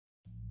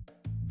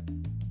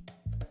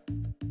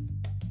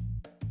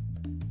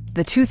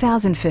the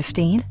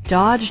 2015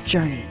 Dodge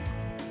Journey.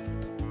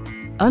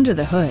 Under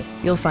the hood,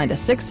 you'll find a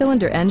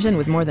 6-cylinder engine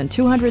with more than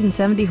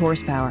 270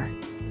 horsepower.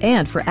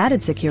 And for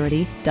added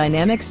security,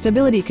 dynamic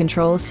stability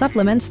control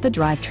supplements the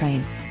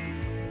drivetrain.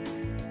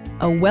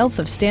 A wealth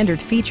of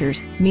standard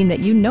features mean that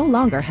you no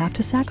longer have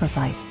to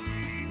sacrifice,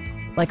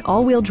 like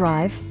all-wheel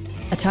drive,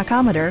 a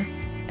tachometer,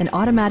 an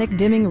automatic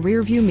dimming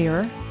rear-view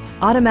mirror,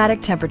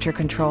 automatic temperature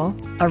control,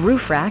 a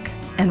roof rack,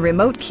 and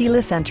remote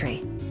keyless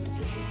entry.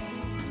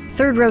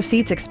 Third-row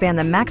seats expand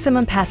the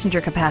maximum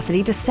passenger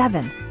capacity to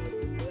 7.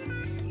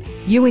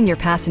 You and your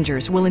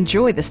passengers will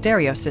enjoy the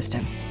stereo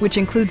system, which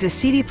includes a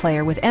CD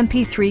player with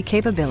MP3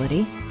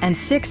 capability and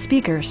 6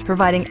 speakers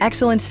providing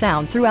excellent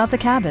sound throughout the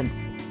cabin.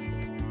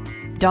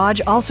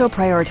 Dodge also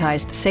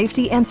prioritized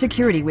safety and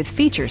security with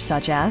features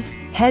such as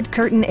head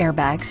curtain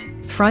airbags,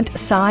 front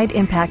side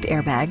impact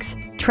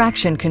airbags,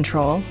 traction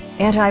control,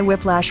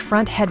 anti-whiplash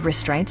front head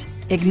restraints,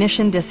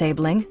 ignition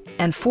disabling,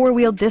 and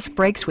 4-wheel disc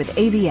brakes with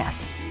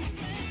ABS.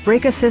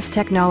 Brake Assist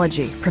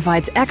technology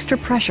provides extra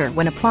pressure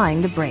when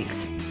applying the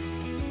brakes.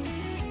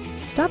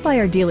 Stop by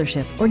our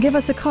dealership or give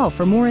us a call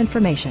for more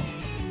information.